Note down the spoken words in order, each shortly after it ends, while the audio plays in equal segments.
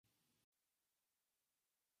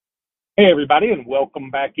Hey, everybody, and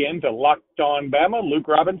welcome back into Locked On Bama. Luke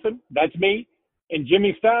Robinson, that's me. And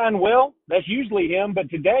Jimmy Stein, well, that's usually him, but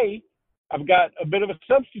today I've got a bit of a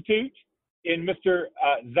substitute in Mr.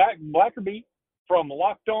 Zach Blackerby from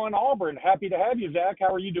Locked On Auburn. Happy to have you, Zach.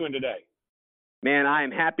 How are you doing today? Man, I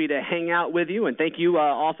am happy to hang out with you, and thank you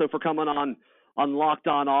also for coming on Locked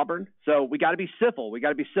On Auburn. So we got to be civil.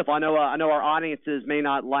 I know our audiences may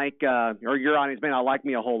not like, or your audience may not like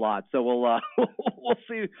me a whole lot. So we'll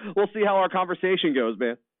we'll see how our conversation goes,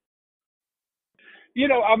 man. You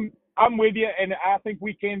know, I'm with you, and I think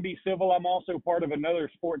we can be civil. I'm also part of another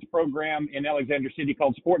sports program in Alexander City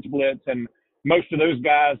called Sports Blitz, and most of those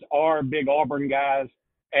guys are big Auburn guys,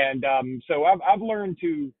 and so I've learned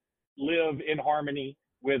to live in harmony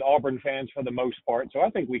with Auburn fans for the most part. So I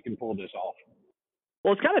think we can pull this off.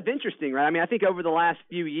 Well, it's kind of interesting, right? I mean, I think over the last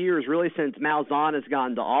few years, really since Malzahn has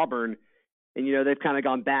gone to Auburn, and, they've kind of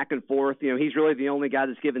gone back and forth. He's really the only guy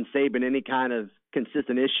that's given Saban any kind of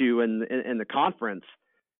consistent issue in the conference.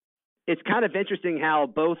 It's kind of interesting how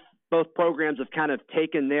both programs have kind of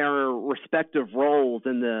taken their respective roles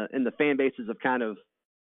in the fan bases have kind of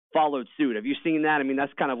followed suit. Have you seen that? I mean,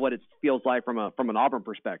 that's kind of what it feels like from an Auburn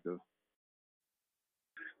perspective.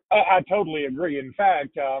 I totally agree. In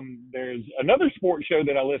fact, there's another sports show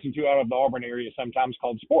that I listen to out of the Auburn area sometimes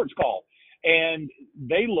called Sports Call. And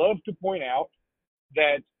they love to point out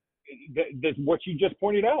that what you just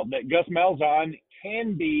pointed out, that Gus Malzahn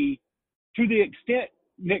can be, to the extent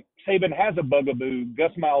Nick Saban has a bugaboo,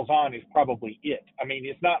 Gus Malzahn is probably it. I mean,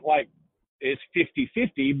 it's not like it's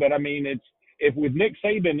 50-50, but I mean, if with Nick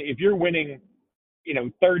Saban, if you're winning,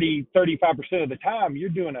 30, 35% of the time, you're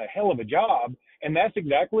doing a hell of a job. And that's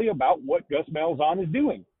exactly about what Gus Malzahn is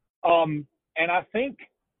doing. And I think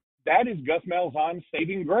that is Gus Malzahn's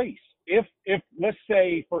saving grace. If let's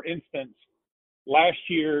say, for instance, last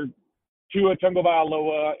year, Tua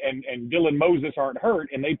Tagovailoa and Dylan Moses aren't hurt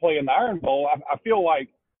and they play in the Iron Bowl, I feel like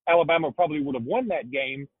Alabama probably would have won that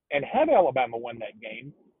game. And had Alabama won that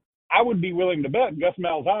game, I would be willing to bet Gus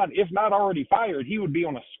Malzahn, if not already fired, he would be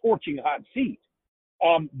on a scorching hot seat.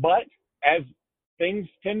 But as things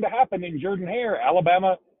tend to happen in Jordan-Hare,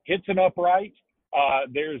 Alabama hits an upright.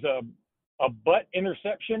 There's a butt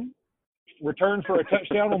interception, return for a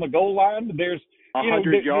touchdown on the goal line. There's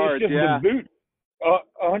 100 yards, yeah.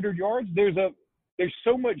 100 yards. There's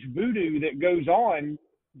so much voodoo that goes on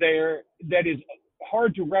there that is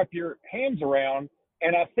hard to wrap your hands around.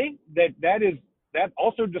 And I think that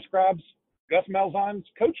also describes Gus Malzahn's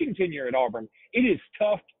coaching tenure at Auburn. It is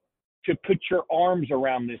tough to put your arms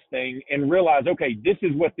around this thing and realize, okay, this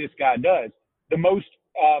is what this guy does. The most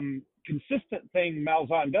consistent thing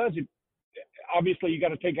Malzahn does, obviously you got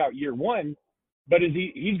to take out year one, but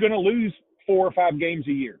he's going to lose 4 or 5 games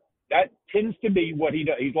a year. That tends to be what he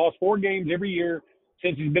does. He's lost 4 games every year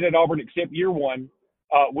since he's been at Auburn except year one,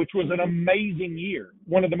 which was an amazing year.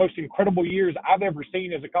 One of the most incredible years I've ever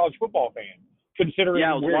seen as a college football fan, considering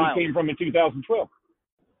where wild. he came from in 2012.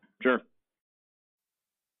 Sure.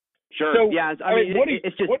 So, yeah. I mean,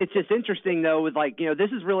 it's just interesting though. With this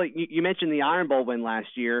is really, you mentioned the Iron Bowl win last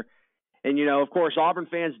year, and of course Auburn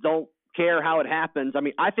fans don't care how it happens. I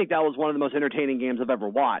mean, I think that was one of the most entertaining games I've ever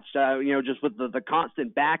watched. Just with the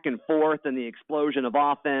constant back and forth and the explosion of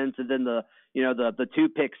offense, and then the 2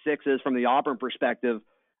 pick sixes from the Auburn perspective.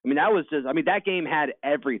 I mean, that game had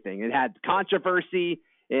everything. It had controversy.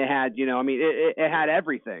 It had, it had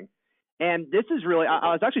everything. And this is really,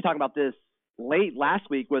 I was actually talking about this late last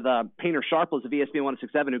week with Painter Sharpless of ESPN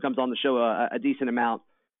 167, who comes on the show a decent amount.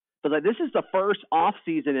 But this is the first off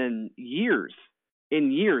season in years,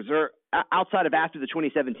 or outside of after the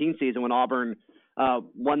 2017 season when Auburn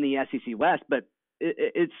won the SEC West. But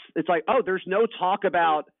it's like, there's no talk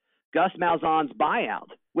about Gus Malzahn's buyout,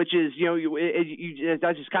 which is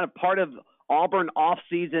that's just kind of part of Auburn off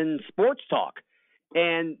season sports talk.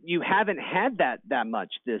 And you haven't had that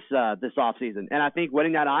much this offseason. And I think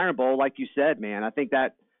winning that Iron Bowl, like you said, man, I think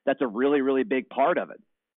that's a really, really big part of it.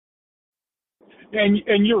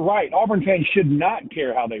 And you're right. Auburn fans should not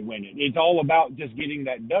care how they win it. It's all about just getting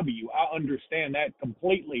that W. I understand that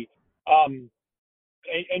completely. And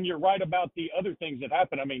you're right about the other things that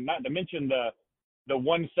happen. I mean, not to mention the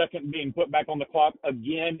 1 second being put back on the clock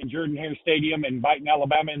again in Jordan-Hare Stadium and biting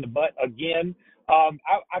Alabama in the butt again.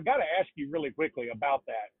 I got to ask you really quickly about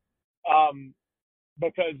that,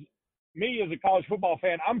 because me as a college football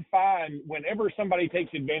fan, I'm fine whenever somebody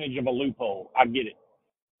takes advantage of a loophole. I get it.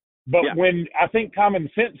 But when I think common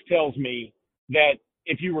sense tells me that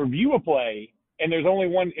if you review a play and there's only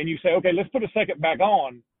one and you say, okay, let's put a second back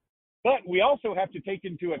on, but we also have to take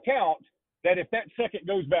into account that if that second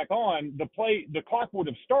goes back on, the clock would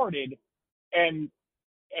have started, and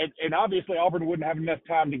and obviously Auburn wouldn't have enough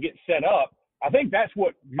time to get set up. I think that's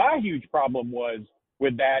what my huge problem was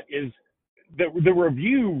with that is the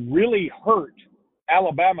review really hurt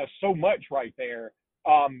Alabama so much right there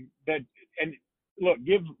that and look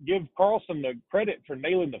give Carlson the credit for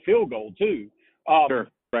nailing the field goal too. Sure,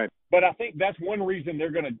 right. But I think that's one reason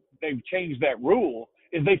they've changed that rule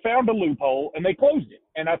is they found a loophole and they closed it.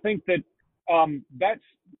 And I think that that's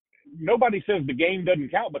nobody says the game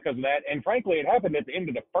doesn't count because of that. And frankly, it happened at the end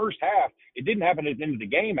of the first half. It didn't happen at the end of the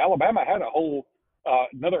game. Alabama had a whole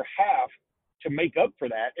another half to make up for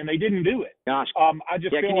that, and they didn't do it. Gosh, I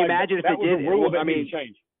just feel like that was a rule that needed to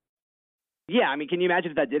change. Yeah, I mean, can you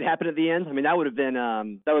imagine if that did happen at the end? I mean, that would have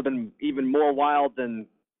been even more wild than.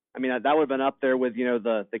 I mean, that would have been up there with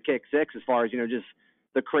the kick six as far as just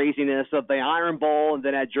the craziness of the Iron Bowl, and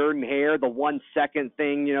then at Jordan-Hare, the 1 second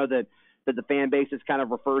thing that the fan bases kind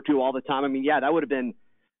of refer to all the time. I mean, yeah, that would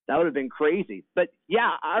have been crazy. But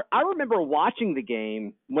yeah, I remember watching the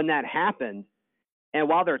game when that happened, and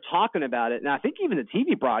while they're talking about it, and I think even the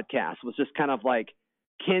TV broadcast was just kind of like,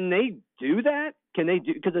 can they do that? Can they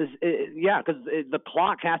do? Because the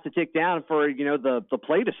clock has to tick down for the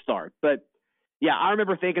play to start. But yeah, I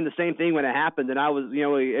remember thinking the same thing when it happened, and I was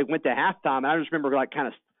it went to halftime, and I just remember like kind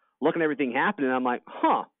of looking at everything happening, and I'm like,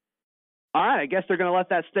 huh. All right, I guess they're going to let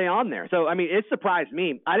that stay on there. So, I mean, it surprised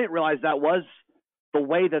me. I didn't realize that was the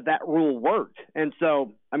way that rule worked. And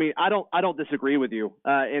so, I mean, I don't disagree with you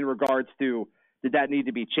in regards to did that need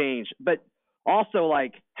to be changed. But also,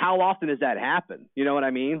 like, how often does that happen? You know what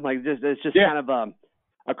I mean? Like, it's just kind of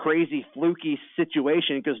a crazy, fluky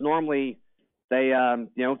situation because normally they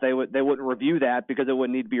wouldn't review that because it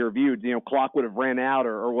wouldn't need to be reviewed. Clock would have ran out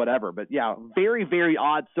or whatever. But, yeah, very, very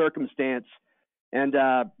odd circumstance. And,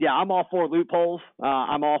 yeah, I'm all for loopholes.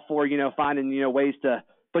 I'm all for, finding, ways to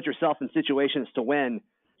put yourself in situations to win.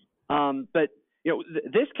 But,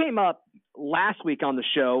 this came up last week on the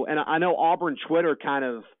show, and I know Auburn Twitter kind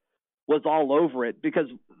of was all over it because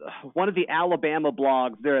one of the Alabama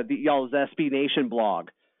blogs, y'all's SB Nation blog,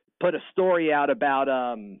 put a story out about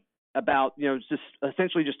just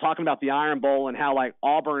essentially just talking about the Iron Bowl and how, like,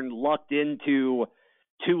 Auburn lucked into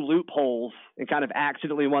 2 loopholes and kind of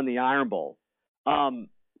accidentally won the Iron Bowl. A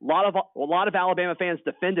lot of Alabama fans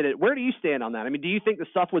defended it. Where do you stand on that? I mean, do you think the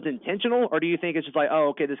stuff was intentional, or do you think it's just like, oh,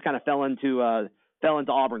 okay, this kind of fell into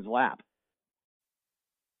Auburn's lap?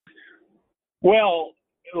 Well,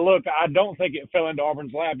 look, I don't think it fell into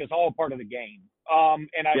Auburn's lap. It's all part of the game.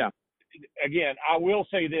 Again, I will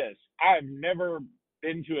say this: I've never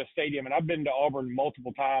been to a stadium, and I've been to Auburn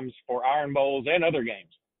multiple times for Iron Bowls and other games,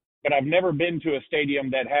 but I've never been to a stadium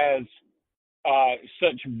that has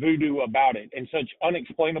such voodoo about it and such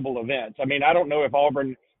unexplainable events. I mean, I don't know if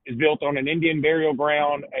Auburn is built on an Indian burial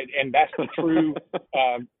ground and that's the true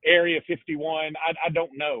Area 51. I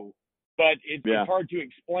don't know, but it's hard to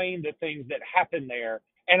explain the things that happen there.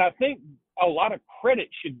 And I think a lot of credit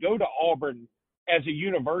should go to Auburn as a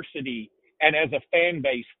university and as a fan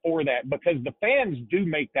base for that, because the fans do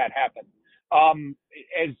make that happen. I'll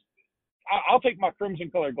take my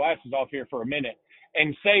crimson colored glasses off here for a minute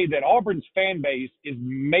and say that Auburn's fan base is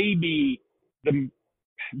maybe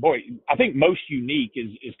I think most unique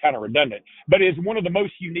is kind of redundant, but is one of the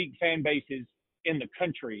most unique fan bases in the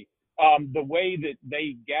country. The way that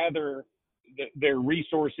they gather their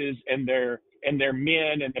resources and their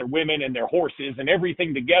men and their women and their horses and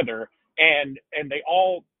everything together, and they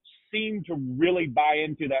all seem to really buy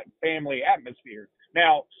into that family atmosphere.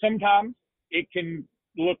 Now, sometimes it can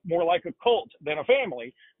look more like a cult than a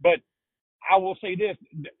family, but I will say this: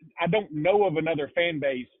 I don't know of another fan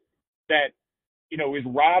base that is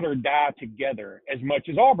ride or die together as much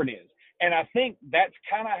as Auburn is, and I think that's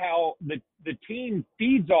kind of how the team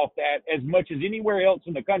feeds off that as much as anywhere else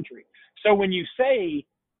in the country. So when you say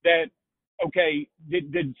that, okay,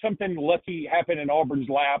 did something lucky happen in Auburn's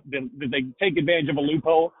lap? Did they take advantage of a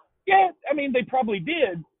loophole? Yeah, I mean, they probably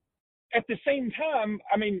did. At the same time,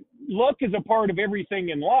 I mean, luck is a part of everything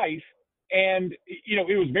in life. And,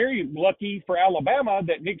 it was very lucky for Alabama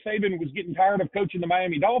that Nick Saban was getting tired of coaching the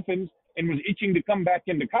Miami Dolphins and was itching to come back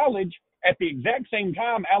into college. At the exact same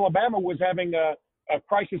time, Alabama was having a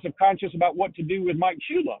crisis of conscience about what to do with Mike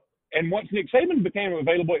Shula. And once Nick Saban became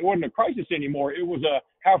available, it wasn't a crisis anymore. It was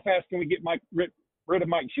how fast can we get rid of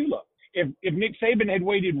Mike Shula? If Nick Saban had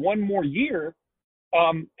waited one more year,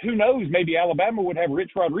 who knows, maybe Alabama would have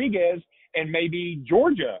Rich Rodriguez, and maybe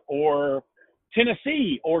Georgia or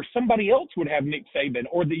Tennessee or somebody else would have Nick Saban,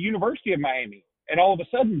 or the University of Miami. And all of a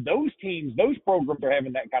sudden, those teams, those programs are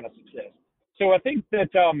having that kind of success. So I think that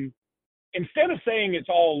instead of saying it's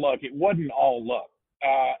all luck, it wasn't all luck.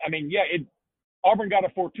 I mean, yeah, Auburn got a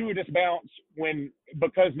fortuitous bounce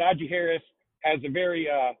because Najee Harris has a very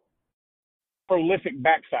prolific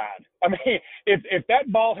backside. I mean, if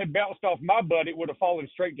that ball had bounced off my butt, it would have fallen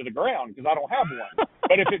straight to the ground because I don't have one.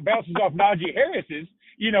 But if it bounces off Najee Harris's,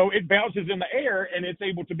 it bounces in the air and it's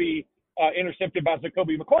able to be intercepted by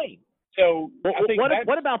Zakoby McClain. So I think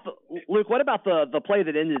what about Luke? What about the play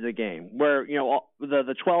that ended the game, where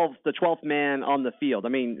the 12th man on the field? I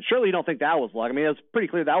mean, surely you don't think that was luck. I mean, it was pretty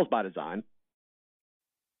clear that was by design.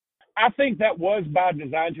 I think that was by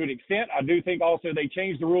design to an extent. I do think also they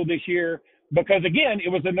changed the rule this year because, again, it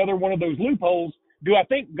was another one of those loopholes. Do I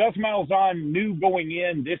think Gus Malzahn knew going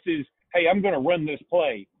in this is, hey, I'm going to run this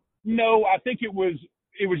play? No, I think it was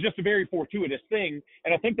just a very fortuitous thing.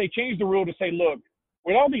 And I think they changed the rule to say, look,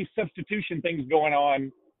 with all these substitution things going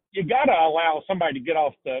on, you got to allow somebody to get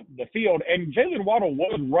off the field. And Jalen Waddle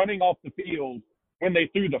was running off the field when they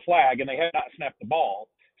threw the flag and they had not snapped the ball.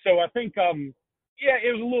 So I think,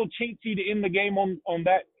 it was a little chintzy to end the game on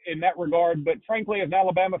that in that regard. But frankly, as an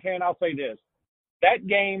Alabama fan, I'll say this. That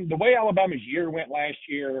game, the way Alabama's year went last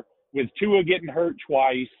year, with Tua getting hurt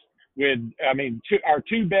twice, our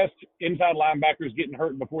two best inside linebackers getting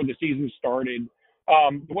hurt before the season started,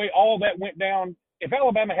 the way all that went down, if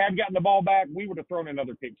Alabama had gotten the ball back, we would have thrown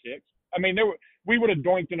another pick six. I mean, we would have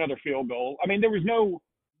doinked another field goal. I mean,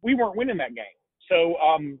 we weren't winning that game. So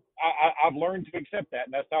I've learned to accept that,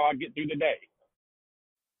 and that's how I get through the day.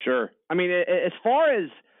 Sure. I mean, as far as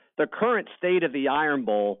the current state of the Iron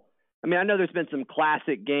Bowl, I mean, I know there's been some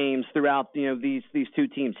classic games throughout, these two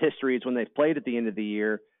teams' histories when they've played at the end of the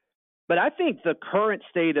year. But I think the current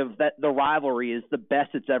state of the rivalry is the best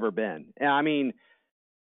it's ever been. I mean,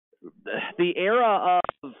 the era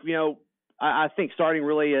of, I think starting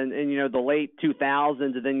really in the late 2000s,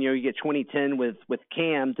 and then, you get 2010 with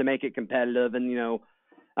Cam to make it competitive. And,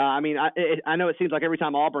 I know it seems like every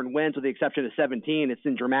time Auburn wins, with the exception of 17, it's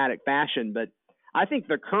in dramatic fashion. But I think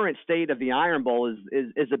the current state of the Iron Bowl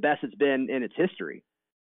is the best it's been in its history.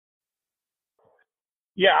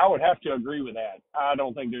 Yeah, I would have to agree with that. I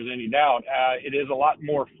don't think there's any doubt. It is a lot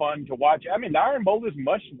more fun to watch. I mean, the Iron Bowl is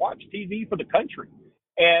must-watch TV for the country.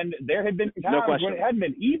 And there had been times when it hadn't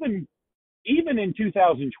been, even in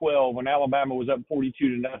 2012 when Alabama was up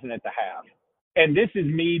 42-0 at the half. And this is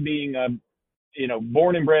me being a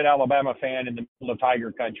born and bred Alabama fan in the middle of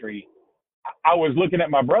Tiger country. I was looking at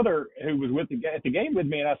my brother who was at the game with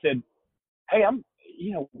me, and I said, hey,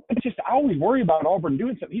 I always worry about Auburn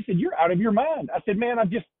doing something. He said, you're out of your mind. I said, man,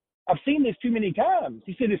 I've seen this too many times.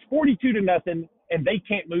 He said, it's 42-0 and they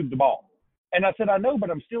can't move the ball. And I said, I know, but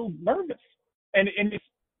I'm still nervous. And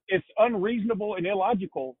it's unreasonable and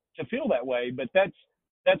illogical to feel that way, but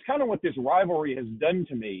that's kind of what this rivalry has done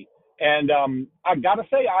to me. And I got to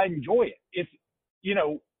say, I enjoy it.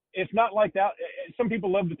 It's not like that. Some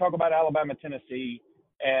people love to talk about Alabama, Tennessee,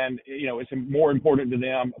 and, it's more important to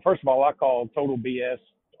them. First of all, I call total BS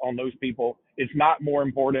on those people. It's not more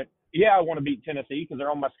important. Yeah, I want to beat Tennessee because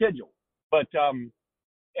they're on my schedule. But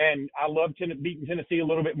and I love beating Tennessee a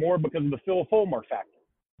little bit more because of the Phil Fulmer factor.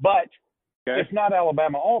 But It's not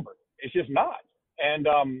Alabama-Auburn. It's just not. And,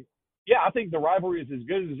 I think the rivalry is as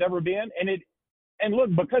good as it's ever been. And look,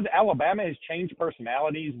 because Alabama has changed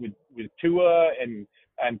personalities with Tua and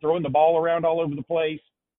throwing the ball around all over the place,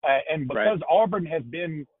 and because Auburn has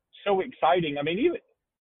been so exciting, I mean, even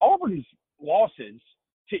Auburn's losses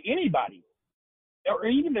to anybody, or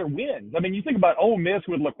even their wins. I mean, you think about Ole Miss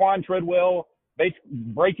with Laquan Treadwell basically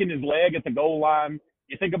breaking his leg at the goal line.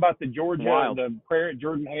 You think about the Georgia, the prayer at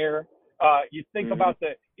Jordan-Hare. You think about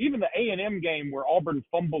even the A&M game where Auburn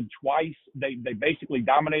fumbled twice. They basically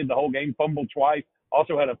dominated the whole game, fumbled twice,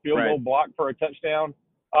 also had a field goal block for a touchdown.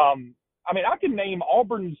 I can name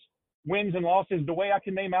Auburn's wins and losses the way I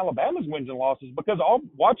can name Alabama's wins and losses, because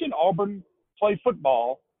watching Auburn play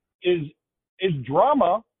football is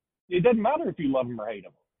drama. It doesn't matter if you love them or hate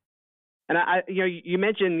them. And you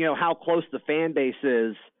mentioned, how close the fan base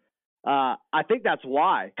is. I think that's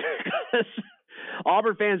why.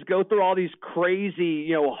 Auburn fans go through all these crazy,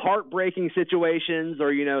 heartbreaking situations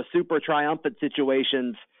or, super triumphant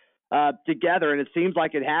situations together. And it seems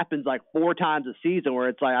like it happens like 4 times a season, where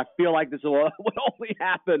it's like, I feel like this would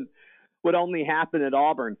only happen at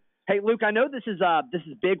Auburn. Hey, Luke, I know this is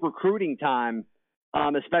big recruiting time,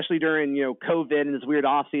 especially during, COVID and this weird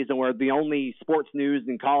off season where the only sports news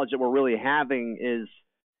in college that we're really having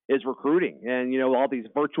is recruiting and, all these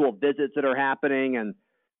virtual visits that are happening. And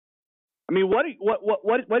I mean, what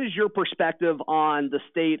is your perspective on the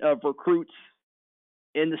state of recruits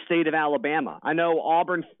in the state of Alabama? I know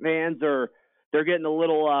Auburn fans are they're getting a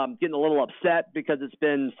little upset because it's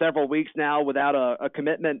been several weeks now without a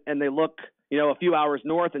commitment, and they look, a few hours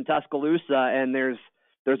north in Tuscaloosa, and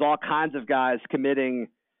there's all kinds of guys committing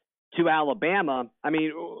to Alabama. I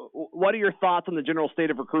mean, what are your thoughts on the general state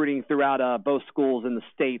of recruiting throughout both schools in the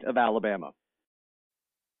state of Alabama?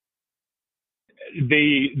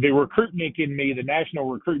 The recruitnik in me, the national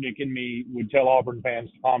recruitnik in me, would tell Auburn fans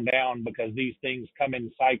to calm down because these things come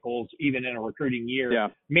in cycles, even in a recruiting year. Yeah.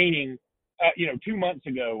 Meaning, 2 months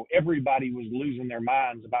ago, everybody was losing their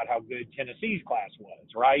minds about how good Tennessee's class was,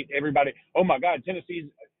 right? Everybody, oh my God, Tennessee's.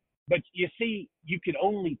 But you see, you can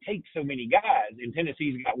only take so many guys, and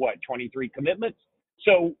Tennessee's got 23 commitments.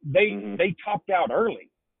 So they topped out early,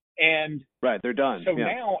 and right, they're done. So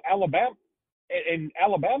now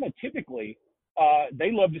Alabama typically.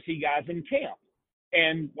 They love to see guys in camp.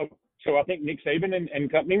 And so I think Nick Saban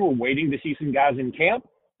and company were waiting to see some guys in camp.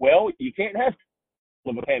 Well, you can't have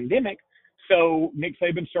a pandemic. So Nick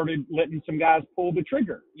Saban started letting some guys pull the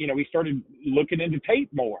trigger. He started looking into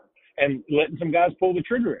tape more and letting some guys pull the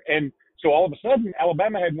trigger. And so all of a sudden,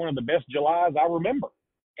 Alabama had one of the best Julys I remember.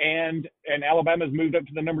 And Alabama's moved up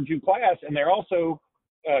to the number 2 class, and they're also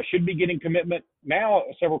should be getting commitment. Now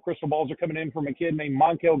several crystal balls are coming in from a kid named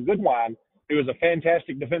Monkel Goodwine, who is a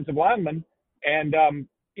fantastic defensive lineman, and,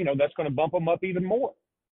 that's going to bump them up even more.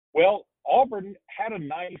 Well, Auburn had a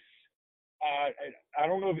nice, I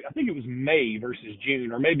don't know, I think it was May versus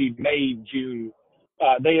June, or maybe May, June.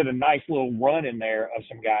 They had a nice little run in there of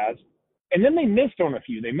some guys. And then they missed on a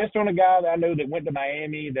few. They missed on a guy that I know that went to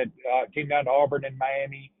Miami that came down to Auburn in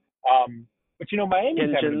Miami. But,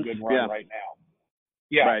 Miami's having a good run right now.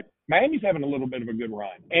 Yeah, right. Miami's having a little bit of a good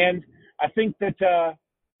run. And I think that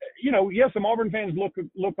some Auburn fans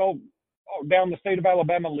look all down the state of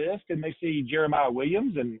Alabama list, and they see Jeremiah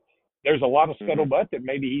Williams, and there's a lot of scuttlebutt that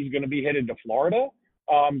maybe he's going to be headed to Florida.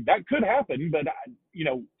 That could happen, but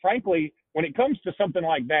frankly, when it comes to something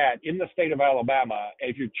like that in the state of Alabama,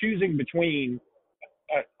 if you're choosing between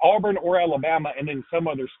Auburn or Alabama and then some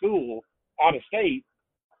other school out of state,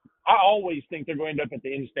 I always think they're going to end up at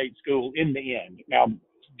the in-state school in the end. Now,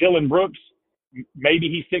 Dylan Brooks, maybe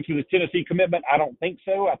he sticks with his Tennessee commitment. I don't think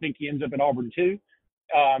so. I think he ends up at Auburn too.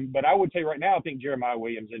 But I would say right now, I think Jeremiah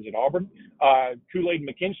Williams ends at Auburn. Kool-Aid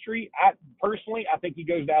McKinstry, I think he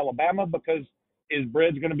goes to Alabama because his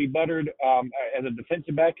bread's going to be buttered as a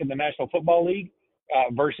defensive back in the National Football League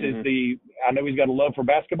versus I know he's got a love for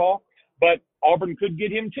basketball, but Auburn could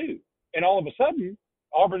get him too. And all of a sudden,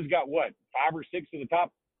 Auburn's got 5 or 6 of the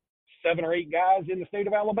top 7 or 8 guys in the state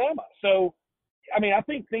of Alabama. So, I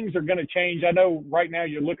think things are going to change. I know right now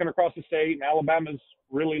you're looking across the state and Alabama's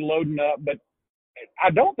really loading up, but I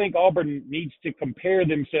don't think Auburn needs to compare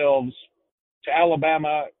themselves to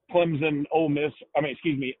Alabama, Clemson,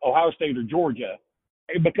 Ohio State or Georgia,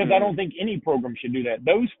 because I don't think any program should do that.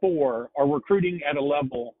 Those 4 are recruiting at a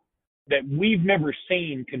level that we've never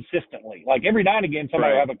seen consistently. Like every now and again,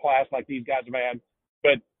 somebody will have a class like these guys have had,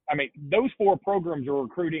 but those 4 programs are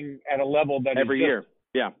recruiting at a level that every year.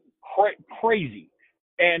 Yeah. Crazy.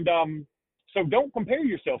 And so don't compare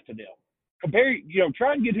yourself to them.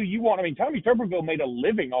 Try and get who you want. Tommy Tuberville made a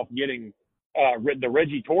living off getting the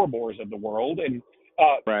Reggie Torbors of the world. And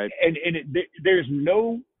there's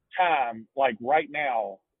no time like right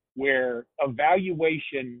now where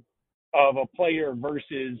evaluation of a player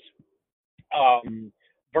versus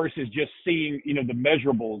just seeing, the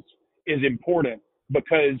measurables is important,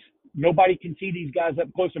 because nobody can see these guys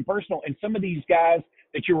up close and personal. And some of these guys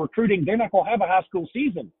that you're recruiting, they're not going to have a high school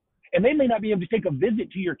season, and they may not be able to take a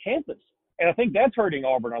visit to your campus. And I think that's hurting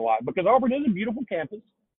Auburn a lot, because Auburn is a beautiful campus,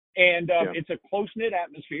 and it's a close-knit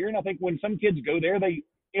atmosphere. And I think when some kids go there, they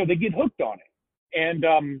get hooked on it, and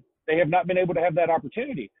they have not been able to have that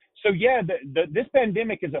opportunity. So yeah, this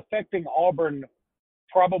pandemic is affecting Auburn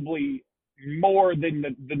probably more than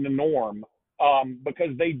the norm, because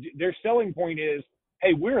their selling point is,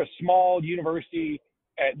 hey, we're a small university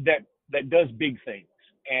that does big things,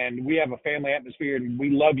 and we have a family atmosphere, and we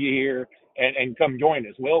love you here, and come join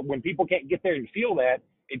us. Well, when people can't get there and feel that,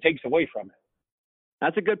 it takes away from it.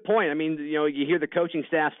 That's a good point. You hear the coaching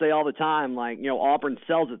staff say all the time, Auburn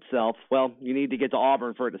sells itself. Well, you need to get to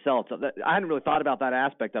Auburn for it to sell itself. I hadn't really thought about that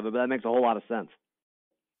aspect of it, but that makes a whole lot of sense.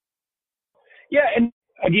 Yeah, and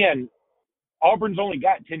again, Auburn's only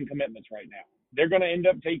got 10 commitments right now. They're going to end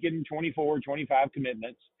up taking 24, 25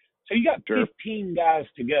 commitments. So you got 15 guys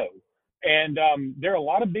to go. And there are a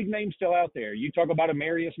lot of big names still out there. You talk about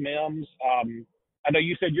Amarius Mims. I know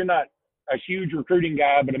you said you're not a huge recruiting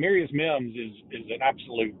guy, but Amarius Mims is an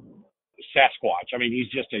absolute Sasquatch. He's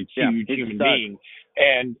just a huge human being.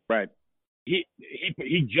 And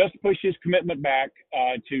he just pushed his commitment back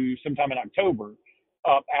to sometime in October.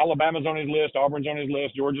 Alabama's on his list, Auburn's on his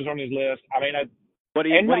list, Georgia's on his list. I mean, what do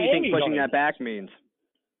you think pushing that back means?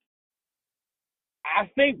 I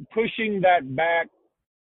think pushing that back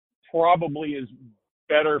probably is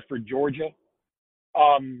better for Georgia.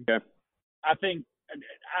 Okay. I think,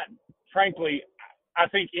 frankly, I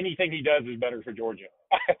think anything he does is better for Georgia.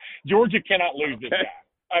 Georgia cannot lose this guy.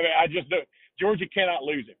 I mean, I just don't. Georgia cannot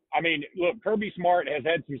lose him. I mean, look, Kirby Smart has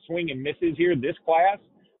had some swing and misses here this class.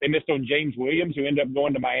 They missed on James Williams, who ended up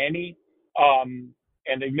going to Miami.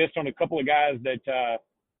 And they missed on a couple of guys that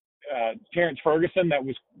Terrence Ferguson that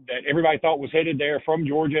everybody thought was headed there from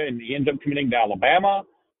Georgia, and he ends up committing to Alabama.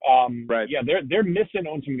 Right. Yeah, they're missing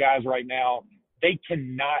on some guys right now. They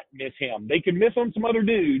cannot miss him. They can miss on some other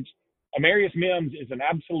dudes. Amarius Mims is an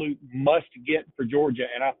absolute must-get for Georgia,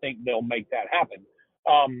 and I think they'll make that happen.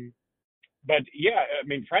 But yeah, I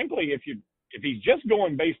mean, frankly, if he's just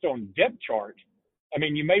going based on depth chart, I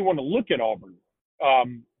mean, you may want to look at Auburn.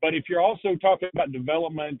 But if you're also talking about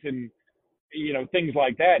development and things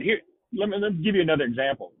like that, here let me give you another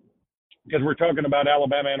example, because we're talking about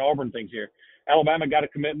Alabama and Auburn things here. Alabama got a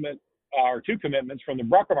commitment or two commitments from the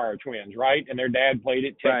Brockermeyer twins, right? And their dad played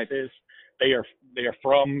at Texas. Right. They are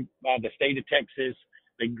from the state of Texas.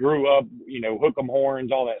 They grew up, hook 'em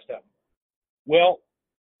horns, all that stuff. Well,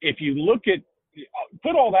 if you look at,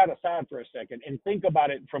 put all that aside for a second and think about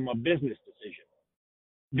it from a business decision.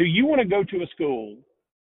 Do you want to go to a school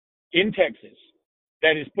in Texas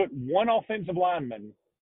that has put one offensive lineman,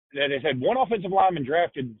 that has had one offensive lineman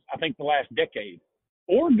drafted, I think, the last decade,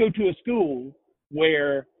 or go to a school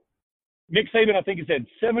where Nick Saban, I think, has had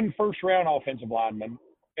 7 first-round offensive linemen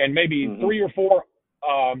and maybe 3 or 4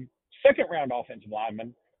 second-round offensive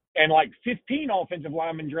linemen and like 15 offensive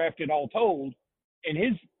linemen drafted all told in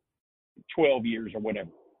his 12 years or whatever?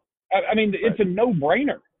 I mean, it's a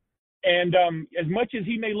no-brainer. And as much as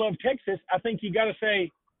he may love Texas, I think you got to say,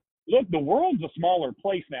 look, the world's a smaller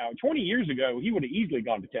place now. 20 years ago, he would have easily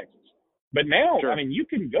gone to Texas. But now, I mean, you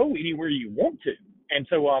can go anywhere you want to. And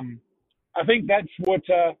so I think that's what,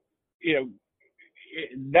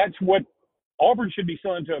 that's what Auburn should be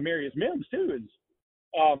selling to Amarius Mims too is,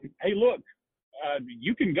 hey, look,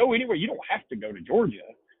 you can go anywhere. You don't have to go to Georgia.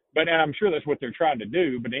 But and I'm sure that's what they're trying to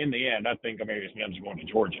do. But in the end, I think Amarius Mims is going to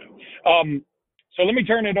Georgia. So let me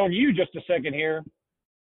turn it on you just a second here.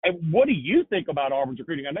 And what do you think about Auburn's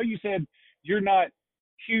recruiting? I know you said you're not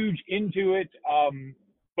huge into it,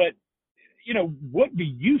 but what do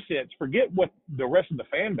you sense? Forget what the rest of the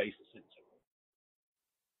fan base is sensing.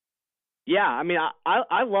 Yeah, I mean,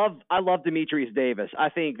 I love Demetrius Davis. I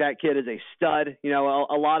think that kid is a stud. A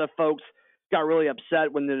lot of folks got really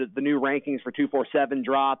upset when the new rankings for 247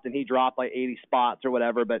 dropped and he dropped like 80 spots or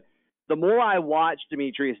whatever. But the more I watch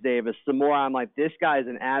Demetrius Davis, the more I'm like, this guy is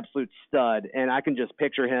an absolute stud, and I can just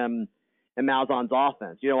picture him in Malzahn's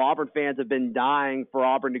offense. Auburn fans have been dying for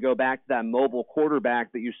Auburn to go back to that mobile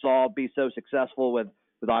quarterback that you saw be so successful with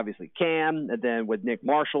obviously Cam, and then with Nick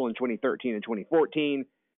Marshall in 2013 and 2014.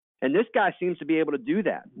 And this guy seems to be able to do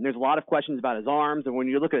that. And there's a lot of questions about his arms, and when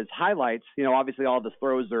you look at his highlights, obviously all of his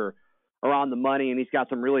throws are on the money, and he's got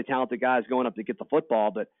some really talented guys going up to get the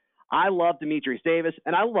football. But I love Demetrius Davis,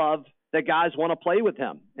 and I love that guys want to play with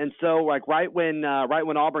him. And so, like right when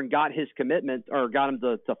Auburn got his commitment or got him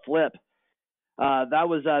to flip, that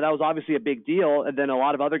was obviously a big deal. And then a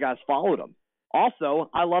lot of other guys followed him. Also,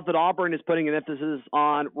 I love that Auburn is putting an emphasis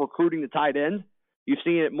on recruiting the tight end. You've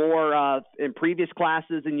seen it more in previous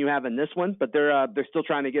classes than you have in this one, but they're still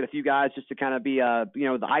trying to get a few guys just to kind of be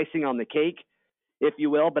the icing on the cake, if you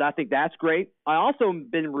will. But I think that's great. I also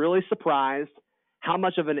been really surprised how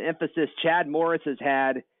much of an emphasis Chad Morris has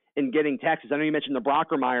had in getting Texas. I know you mentioned the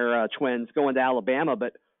Brockermeyer twins going to Alabama,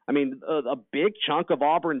 but I mean, a big chunk of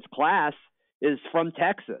Auburn's class is from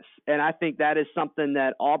Texas. And I think that is something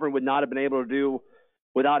that Auburn would not have been able to do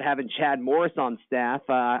without having Chad Morris on staff.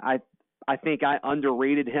 I think I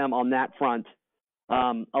underrated him on that front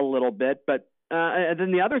a little bit. But and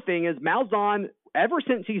then the other thing is Malzahn, ever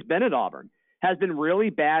since he's been at Auburn, has been really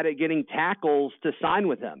bad at getting tackles to sign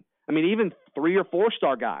with him. I mean, even 3 or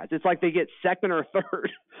 4-star guys, it's like they get second or third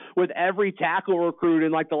with every tackle recruit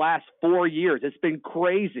in like the last 4 years. It's been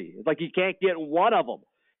crazy. It's like you can't get one of them.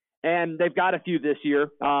 And they've got a few this year.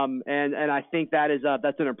 And I think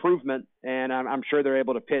that's an improvement. And I'm sure they're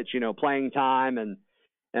able to pitch, playing time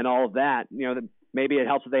and all of that. Maybe it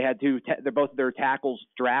helps that they had both of their tackles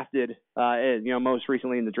drafted, most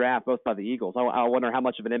recently in the draft, both by the Eagles. I wonder how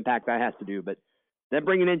much of an impact that has to do. But then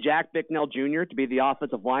bringing in Jack Bicknell Jr. to be the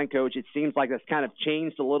offensive line coach, it seems like that's kind of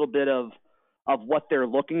changed a little bit of what they're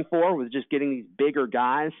looking for with just getting these bigger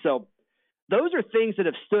guys. So those are things that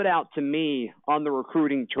have stood out to me on the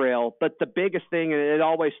recruiting trail. But the biggest thing, and it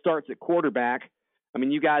always starts at quarterback. I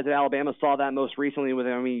mean, you guys at Alabama saw that most recently with,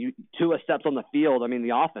 Tua steps on the field. I mean,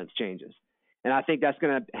 the offense changes. And I think that's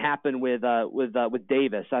going to happen with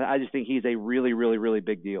Davis. I just think he's a really, really, really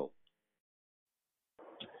big deal.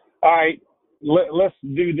 All right, let's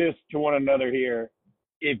do this to one another here.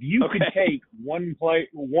 If you could take one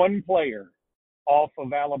player off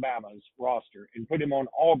of Alabama's roster and put him on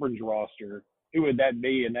Auburn's roster, who would that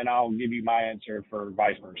be? And then I'll give you my answer for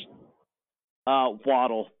vice versa.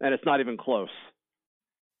 Waddle, and it's not even close.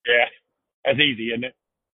 Yeah, that's easy, isn't it?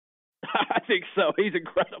 I think so. He's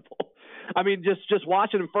incredible. I mean, just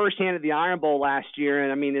watching him firsthand at the Iron Bowl last year,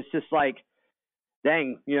 and I mean, it's just like,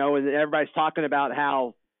 dang, and everybody's talking about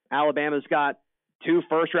how Alabama's got 2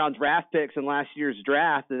 first-round draft picks in last year's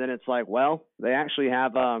draft, and then it's like, well, they actually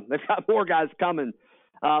have they've got more guys coming.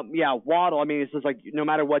 Waddle. I mean, it's just like no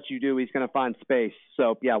matter what you do, he's going to find space.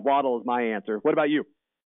 So yeah, Waddle is my answer. What about you?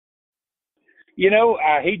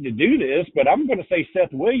 I hate to do this, but I'm going to say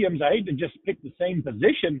Seth Williams. I hate to just pick the same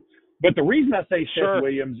position, but the reason I say Seth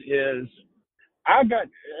Williams is I got,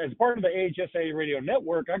 as part of the AHSA radio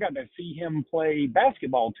network, I got to see him play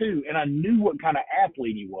basketball too, and I knew what kind of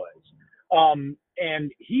athlete he was.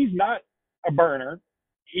 And he's not a burner.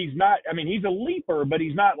 He's a leaper, but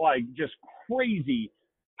he's not like just crazy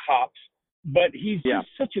hops, but he's just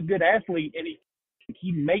such a good athlete, and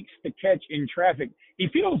he makes the catch in traffic. He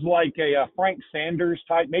feels like a Frank Sanders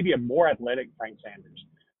type, maybe a more athletic Frank Sanders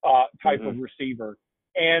type of receiver.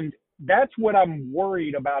 And that's what I'm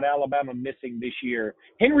worried about Alabama missing this year.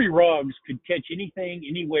 Henry Ruggs could catch anything,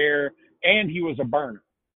 anywhere, and he was a burner.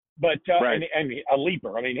 But and a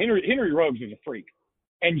leaper. I mean, Henry Ruggs is a freak.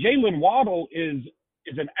 And Jalen Waddle is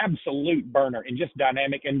an absolute burner and just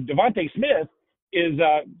dynamic. And Devontae Smith is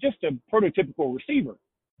just a prototypical receiver.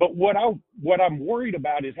 But what I'm worried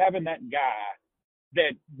about is having that guy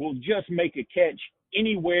that will just make a catch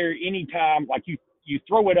anywhere, anytime. Like you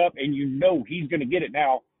throw it up and he's going to get it.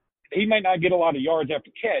 Now, he might not get a lot of yards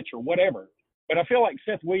after catch or whatever, but I feel like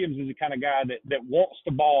Seth Williams is the kind of guy that wants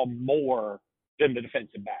the ball more than the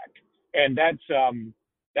defensive back. And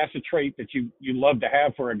that's a trait that you love to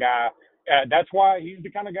have for a guy. That's why he's the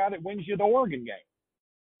kind of guy that wins you the Oregon game.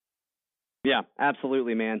 Yeah,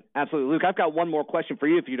 absolutely, man. Absolutely. Luke, I've got one more question for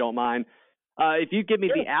you, if you don't mind. If you give me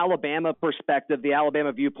the Alabama perspective, the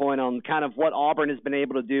Alabama viewpoint on kind of what Auburn has been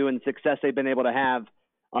able to do and success they've been able to have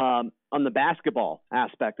on the basketball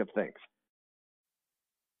aspect of things.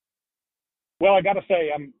 Well, I got to say,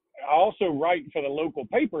 I also write for the local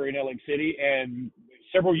paper in Lake City, and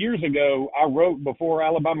several years ago, I wrote before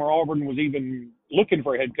Alabama or Auburn was even looking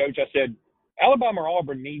for a head coach. I said, Alabama or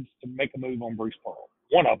Auburn needs to make a move on Bruce Pearl,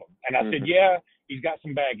 one of them. And I said, yeah, he's got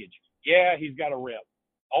some baggage. Yeah, he's got a rep.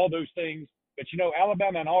 All those things. But,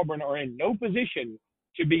 Alabama and Auburn are in no position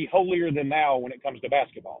to be holier than thou when it comes to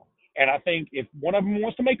basketball. And I think if one of them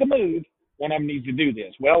wants to make a move, one of them needs to do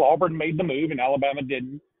this. Well, Auburn made the move and Alabama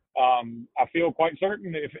didn't. I feel quite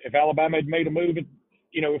certain if Alabama had made a move,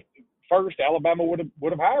 first Alabama would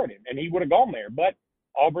have hired him and he would have gone there. But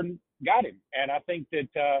Auburn got him, and I think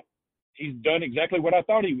that he's done exactly what I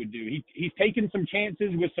thought he would do. He's taken some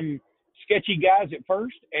chances with some sketchy guys at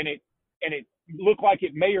first, and it looked like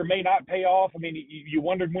it may or may not pay off. I mean, you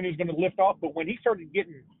wondered when he was going to lift off, but when he started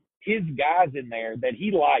getting his guys in there that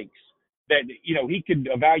he likes, that he could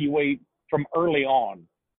evaluate from early on,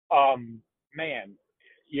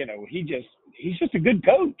 he's just a good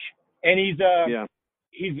coach, and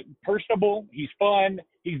he's personable, he's fun,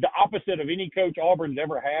 he's the opposite of any coach Auburn's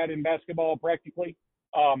ever had in basketball practically,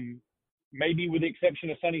 maybe with the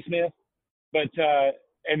exception of Sonny Smith. But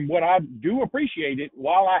and what I do appreciate it,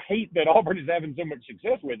 while I hate that Auburn is having so much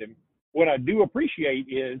success with him, what I do appreciate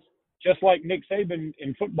is, just like Nick Saban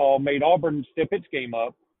in football made Auburn step its game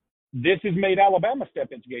up, this has made Alabama step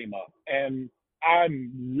its game up. And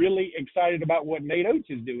I'm really excited about what Nate Oates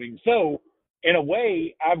is doing. So, in a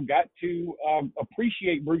way, I've got to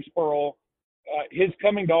appreciate Bruce Pearl, his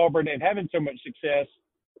coming to Auburn and having so much success,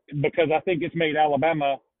 because I think it's made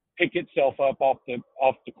Alabama pick itself up off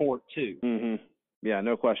the court too. Mm-hmm. Yeah,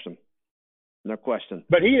 no question. No question.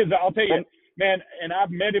 But he is, I'll tell you, man, and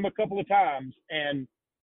I've met him a couple of times, and,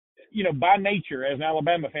 by nature, as an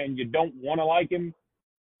Alabama fan, you don't want to like him,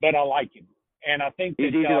 but I like him. And I think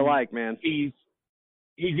he's easy to like, man. He's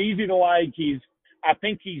easy to like. I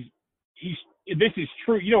think he's this is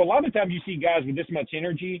true. A lot of times you see guys with this much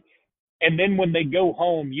energy, and then when they go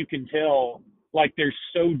home, you can tell like they're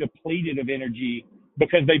so depleted of energy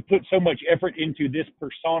because they put so much effort into this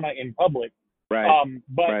persona in public. Right.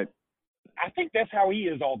 But right. I think that's how he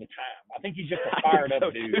is all the time. I think he's just a fired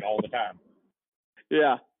up dude all the time.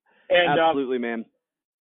 Yeah, And absolutely, man.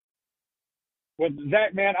 Well,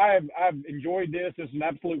 Zach, man, I've enjoyed this. It's an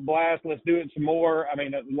absolute blast. Let's do it some more. I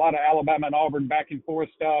mean, a lot of Alabama and Auburn back and forth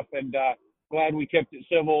stuff, and glad we kept it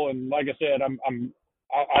civil. And like I said,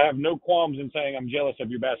 I have no qualms in saying I'm jealous of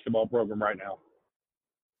your basketball program right now.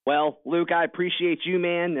 Well, Luke, I appreciate you,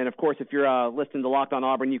 man. And of course, if you're listening to Locked On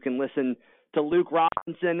Auburn, you can listen to Luke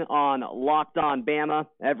Robinson on Locked On Bama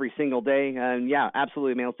every single day. And yeah,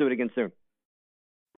 absolutely, man. Let's do it again soon.